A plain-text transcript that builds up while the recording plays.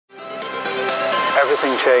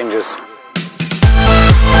everything changes.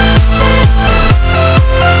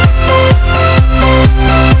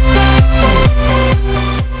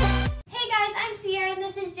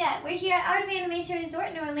 We're here at Art of Animation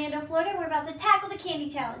Resort in Orlando, Florida. We're about to tackle the candy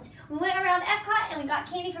challenge. We went around Epcot and we got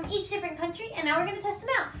candy from each different country, and now we're going to test them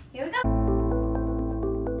out. Here we go.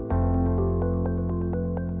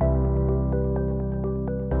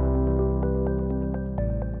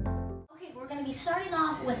 Okay, we're going to be starting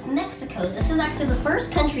off with Mexico. This is actually the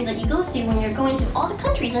first country that you go through when you're going through all the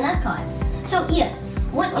countries in Epcot. So, Ian,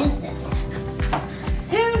 what is this?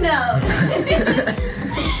 Who knows?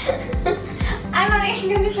 I'm not even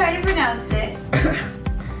going to try to pronounce it.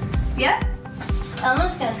 Yep. I'm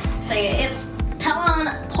just going to say it. It's Pelon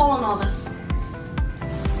Polonodus.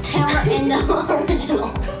 Terra Indo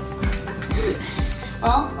Original.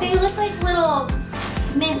 Well, they look like little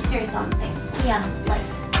mints or something. Yeah.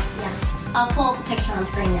 I'll pull up a picture on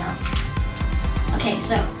screen now. Okay,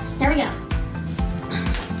 so here we go.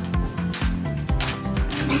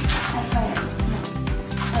 That's right.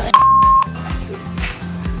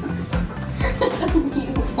 Which one do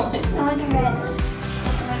you want? I want the red.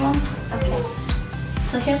 The red one? Okay.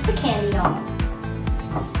 So here's the candy doll.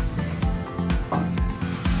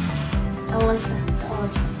 I want the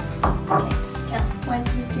orange one. Okay, yeah. 1,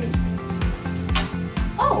 2, 3.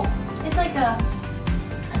 Oh, it's like a...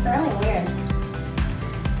 That's really weird.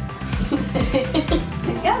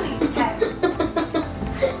 The gummy type.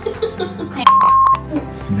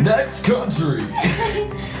 Next country.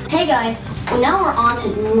 Hey guys, now we're on to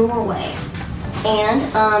Norway. And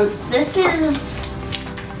this is,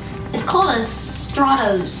 it's called a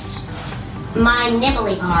Stratos My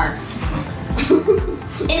Nibbly Bar.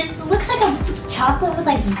 It looks like a chocolate with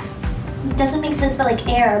like, doesn't make sense, but like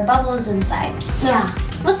air, bubbles inside. Yeah,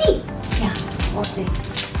 We'll see. yeah, we'll see.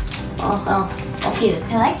 Oh, cute.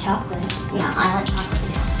 I like chocolate. Yeah, I like chocolate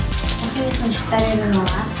too. I think this one's better than the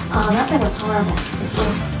last. Oh, that thing was horrible.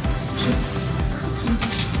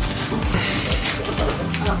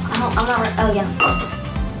 I'm not ready. Oh, yeah.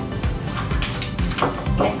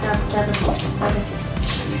 Okay, grab the piece.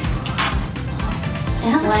 It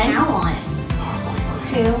has a cow on it.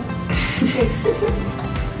 2,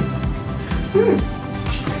 3.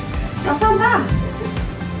 Not that bad.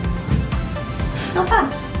 Not bad.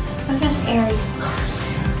 It's just airy.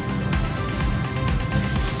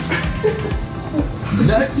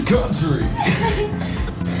 Next country.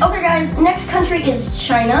 Okay, guys, next country is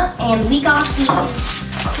China, and we got these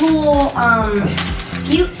cool,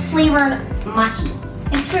 fruit flavored mochi.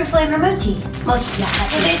 It's fruit flavored mochi. Mochi, yeah.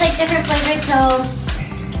 So there's like different flavors. So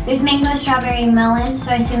there's mango, strawberry, and melon.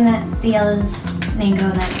 So I assume that the yellow's mango,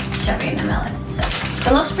 and then strawberry and melon. So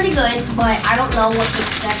It looks pretty good, but I don't know what to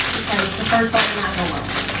expect because the first one did not go well.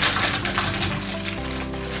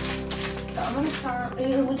 So I'm gonna start.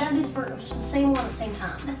 We gotta do the same one at the same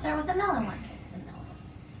time. let's start with the melon one.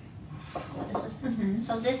 What is this?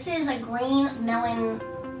 So this is a green melon,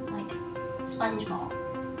 like, sponge ball.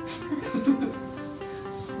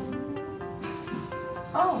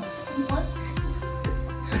 Oh, what?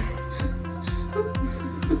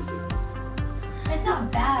 It's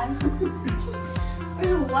not bad.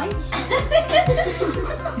 There's a white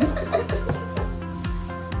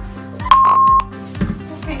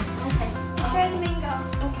Okay. Let's try the mango.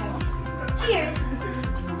 Okay. Cheers.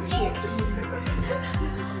 Cheers.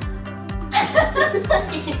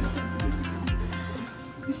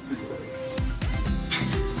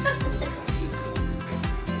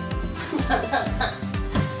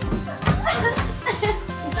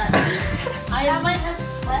 That one has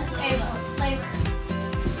less flavor.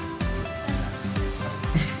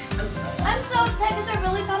 I'm so upset because I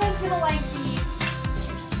really thought I was gonna like these.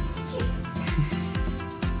 Cheers.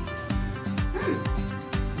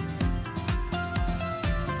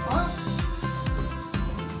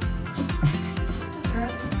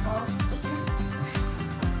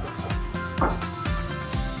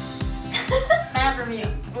 Bad review.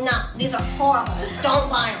 No, these are horrible. Don't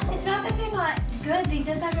buy them. It's not that they're not good, they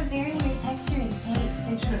just have a very weird texture and taste.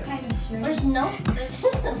 They're just kind of strange. There's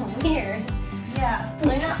just weird. Yeah.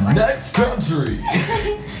 They're not like Next country.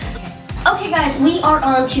 Okay guys, we are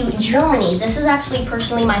on to Germany. This is actually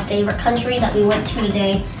personally my favorite country that we went to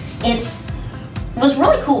today. It was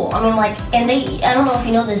really cool. I mean, like, and I don't know if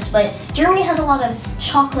you know this, but Germany has a lot of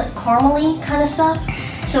chocolate caramely kind of stuff.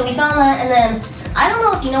 So we found that, and then, I don't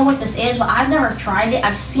know if you know what this is, but I've never tried it.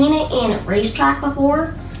 I've seen it in Racetrack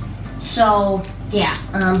before. So, yeah,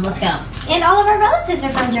 let's go. And all of our relatives are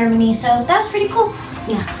from Germany, so that was pretty cool.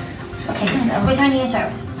 Yeah. Okay, so Which one do you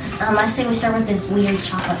start with? I say we start with this weird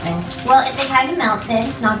chocolate thing. Well, they kind of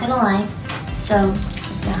melted, not gonna lie. So,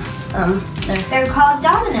 Yeah. They're called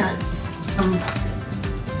dominoes.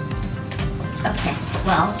 Okay,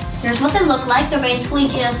 well, here's what they look like. They're basically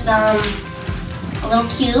just a little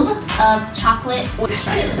cube of chocolate. What is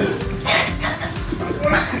this?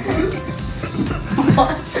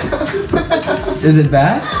 What? Is it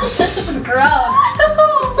bad? Gross.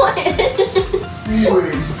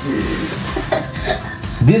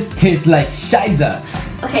 This tastes like shiza.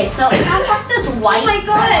 Okay, so it has like this white Oh my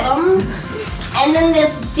God. bottom, and then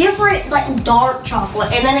this different like dark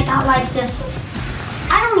chocolate, and then it got like this.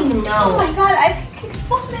 I don't even know. Oh my god, I think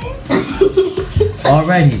it's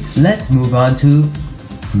Alrighty, let's move on to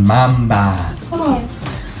Mamba. okay.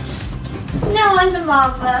 No, I'm the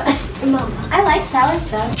mama. Mama. I like sour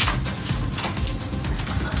stuff.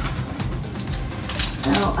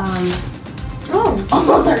 So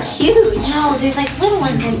oh, they're huge. No, there's like little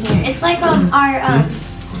ones in here. It's like our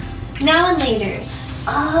now and laters.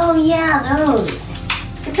 Oh yeah, those.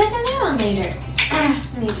 It's like a now and later.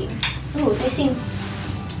 Maybe. Ooh, they seem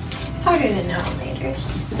harder than now and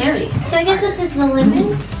laters. Very. So I guess this is the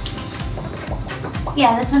lemon.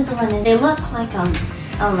 Yeah, this one's the lemon. They look like I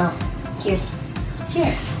don't know. Cheers.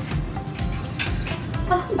 Cheers.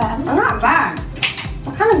 Not bad. They're not bad.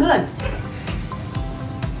 They're kind of good.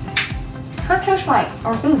 Kind of tastes like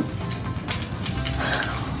our food.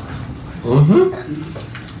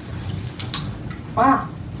 Wow.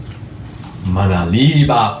 Mana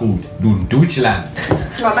lieber Food in Deutschland.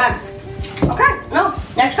 Not bad. Okay, no,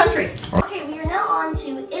 next country. Okay, we are now on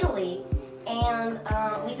to Italy, and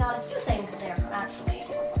we got a few things there, actually.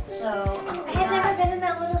 So, I had never been in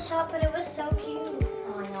that little shop, but it was so cute.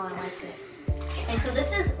 Oh, I know, I liked it. Okay, so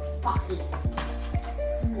this is Pocky.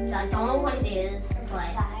 I don't know what it is, but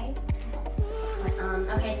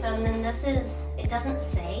okay, so and then this is, it doesn't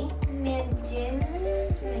say.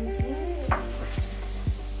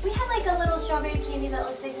 We had like a little strawberry candy that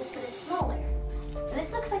looks like this, but it's smaller.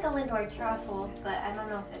 This looks like a Lindor truffle, but I don't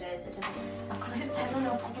know if it is. It doesn't chocolate. I don't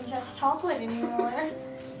know if I can trust chocolate anymore.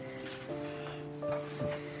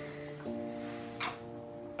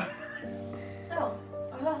 Oh,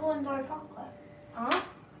 I have Lindor chocolate. Huh?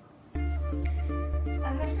 I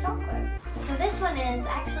have chocolate. So this one is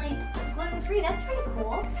actually gluten-free. That's pretty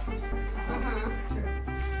cool. Okay.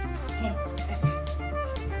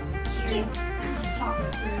 Cheers.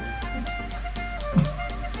 Chocolate cheers.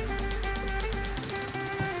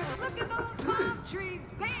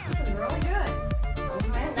 This is really good.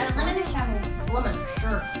 Okay, that's Lemon or strawberry? lemon,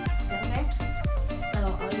 sure. Okay. So,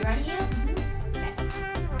 are you ready yet?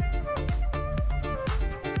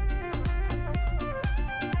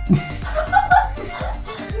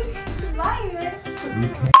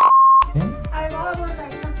 I thought it was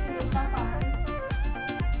like something to step on.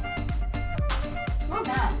 It's not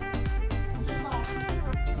bad. It's just like,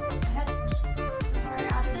 I had our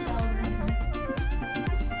outer shell and then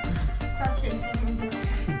crushed it.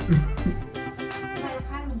 It's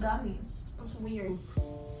kind of gummy. It's weird.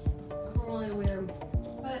 Really weird.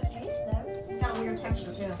 But it tastes good. It's got a weird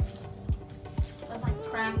texture too. There's like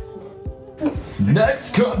cracks in it.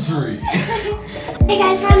 Next country. Hey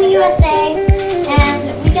guys, we're in the USA,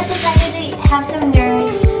 and we just decided to have some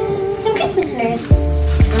nerds. Some Christmas nerds.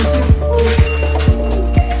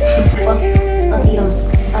 Well, let's eat them.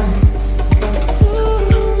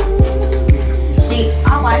 See,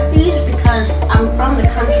 I like these because I'm from the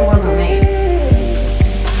country where they're made.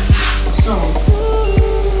 So,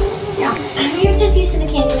 yeah, You're just used to the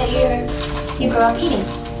candy that you grew up eating.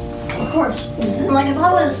 of course. Like if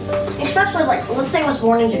I was, especially like, let's say I was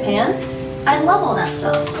born in Japan, I love all that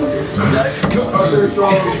stuff. Next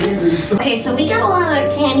country. Okay, so we got a lot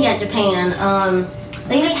of candy at Japan.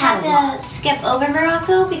 They just had a lot. to skip over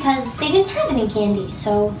Morocco because they didn't have any candy,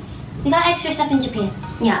 so we got extra stuff in Japan.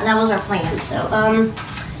 Yeah, that was our plan. So,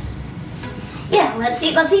 yeah, let's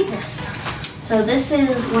eat this. So this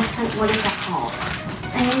is what is that called?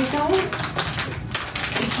 I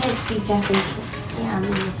can't speak Japanese. Yeah,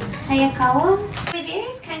 Hayakawa? With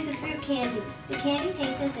various kinds of fruit candy. The candy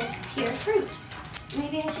tastes as if pure fruit.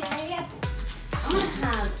 Maybe I should try the apple. I'm gonna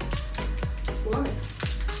have lemon.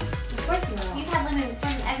 Of course you will. You've had lemon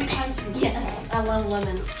from every country. Yes, I love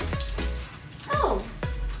lemon. Oh,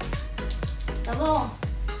 the little.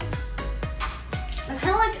 They're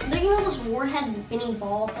kind of like, you know those warhead mini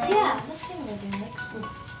ball things? Yeah, this thing will do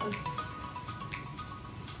it.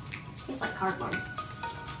 Tastes like cardboard.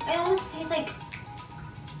 It almost tastes like,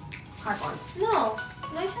 Cardboard. no,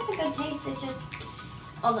 mine's has a good taste. It's just,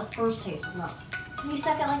 Oh, the first taste is not. you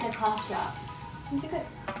suck it like a cough drop. It's good.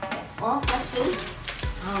 Okay, well, that's food.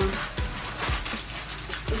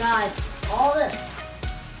 We got all this.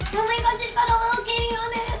 Oh my gosh, it's got a little kitty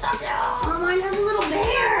on it. It's so cute. Oh, mine has a little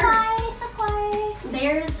bear.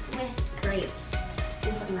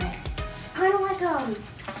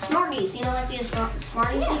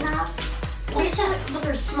 Smarties we have. But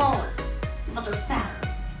they're smaller, but they're fatter.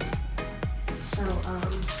 So,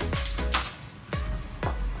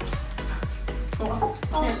 well,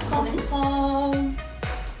 they're coming.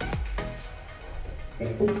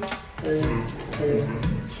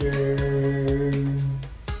 Here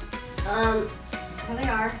they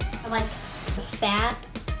are. They're like fat,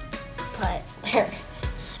 but they're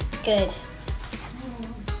good.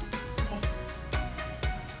 Okay.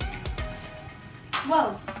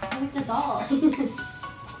 Whoa, I ate this all.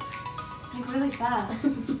 Like really fast.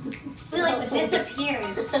 It like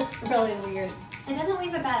disappears. Really weird. It doesn't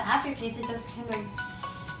leave a bad aftertaste, it just kind of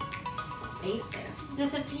Stays there.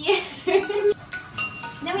 disappears.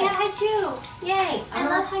 Then we have Haichu. Yay! I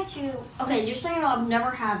love Haichu. Okay, just so you know, I've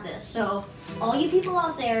never had this. So, all you people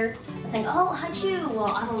out there think, oh, Haichu.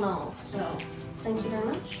 Well, I don't know. So, thank you very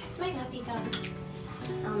much. This might not be gum.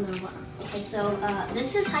 I don't know what. Okay, so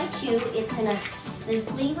this is Haichu. It's in a. The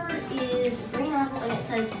flavor is green apple, and it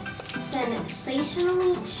says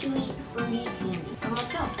sensationally sweet fruity candy. So let's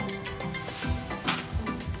go.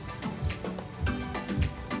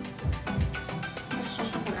 It's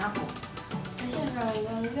just like an apple. This is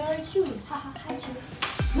really chewy. Haha, Haichu.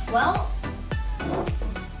 Well,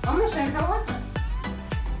 I'm gonna say I kind of like that.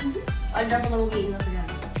 I definitely will be eating this again.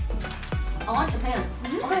 I like Japan.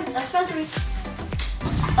 Okay, next country.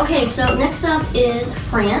 Okay, so next up is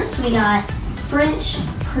France. We got French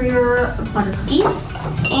pure butter cookies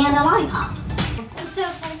and a lollipop. I'm so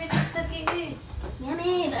excited for these cookies.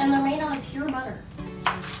 Yummy, and they're made out of pure butter.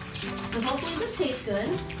 So hopefully this tastes good.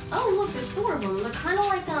 Oh, look, there's 4 of them. They're kind of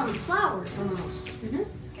like flowers almost.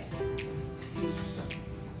 Okay.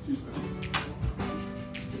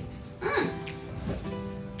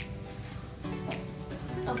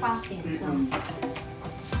 Oh, frosting, so.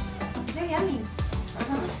 They're yummy.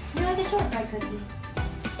 They're like a shortbread cookie.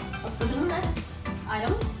 Let's go to the next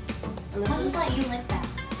item. And I'll just let you lick that.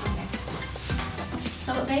 Okay.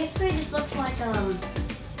 So it basically just looks like, I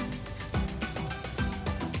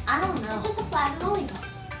don't know. It's just a flat lollipop.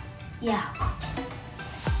 Yeah.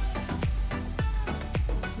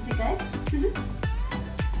 Is it good?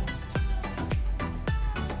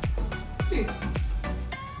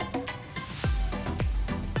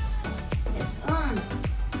 It's,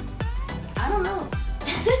 I don't know.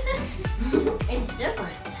 It's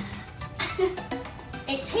different.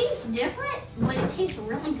 It tastes different, but it tastes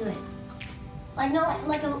really good. Like not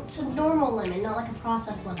like it's a normal lemon, not like a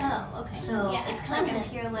processed lemon. Oh, okay. So yeah, it's kind like of a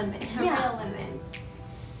pure lemon. It's a Yeah. real lemon.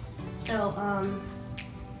 So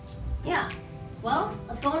yeah. Well,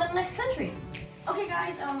 let's go on to the next country. Okay,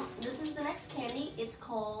 guys. This is the next candy. It's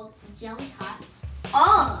called Jelly Tots.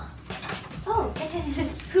 Oh. Oh, it kind of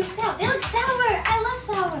just pooped out. They look sour. I love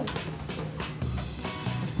sour.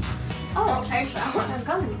 Don't taste sour. They're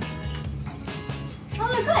gummy. Oh,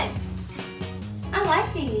 they're good. I like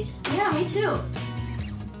these. Yeah, me too.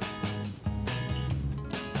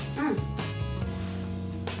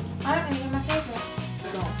 I don't think they're my favorite.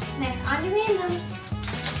 Next, on to randoms.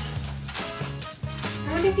 I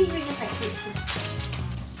wonder if these are just like fruit snacks.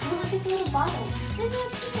 Oh, look at the little bottle. Look at that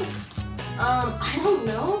cute. I don't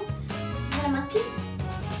know. Is that a monkey?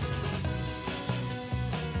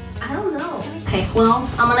 I don't know. Okay, well,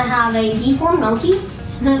 I'm gonna have a deformed monkey.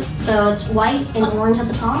 So it's white and orange at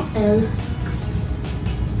the top, and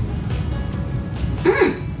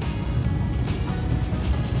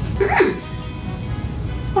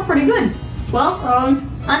that's pretty good. Well,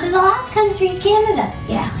 On to the last country, Canada.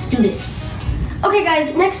 yeah, let's do this. Okay,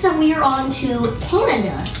 guys, next up we are on to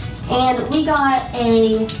Canada, and we got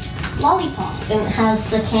a lollipop, and it has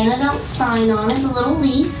the Canada sign on it, the little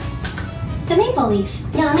leaf. The maple leaf.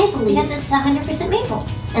 Yeah, the maple leaf. Because it's 100% maple.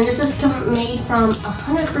 And this is made from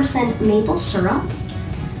 100% maple syrup.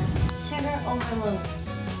 Sugar overload.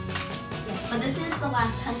 But this is the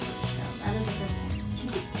last country, so that is a good one.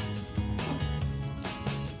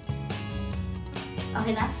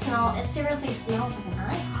 Okay, that smell, it seriously smells like an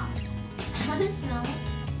IHOP. How does it smell?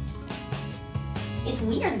 It's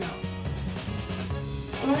weird though.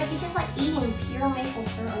 I mean, like, it's just like eating pure maple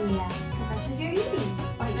syrup. Yeah, because that's what you're eating.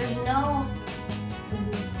 Like, there's no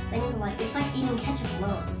thing like, it's like eating ketchup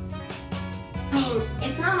alone. I mean,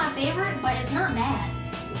 it's not my favorite, but it's not bad.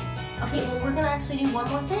 Okay, well, we're gonna actually do one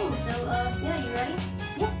more thing. So, yeah, you ready?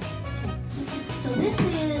 Yeah. So this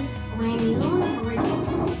is Ramune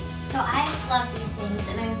Original. So I love these things,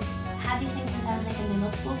 and I've had these things since I was like in middle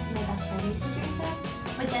school because my best friend used to drink them,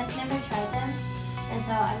 but just never tried them. And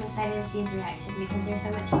so I'm excited to see his reaction because they're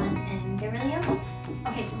so much fun and they're really yummy.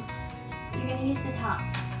 Okay, so You're gonna use the top.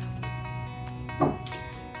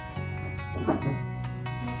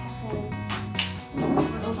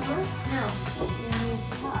 we're open this? No. You're gonna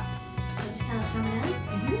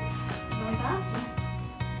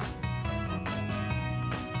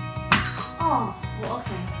Oh, well,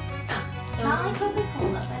 okay. It's not like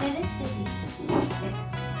Coca-Cola, but it is fizzy. Okay.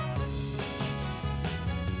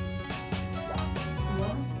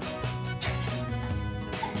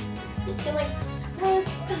 You're like,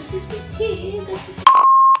 this is tea.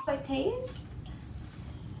 What taste?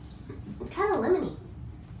 It's kind of lemony.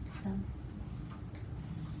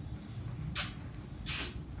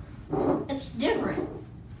 It's different,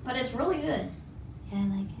 but it's really good. Yeah, I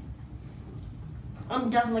like it. I'm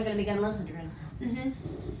definitely gonna be getting this later.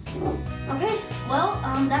 Okay, well,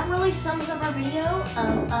 that really sums up our video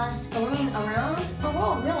of us going around the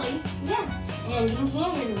world, really. Yeah. And getting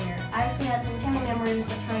candy everywhere. I actually had some family members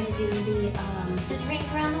that tried to do the Drink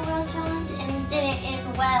around the world challenge and it didn't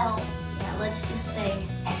end well. yeah, let's just say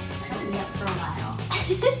set me up for a while.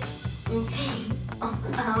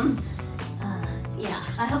 Yeah,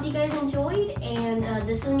 I hope you guys enjoyed, and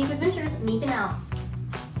this is Meep Adventures, meeping out.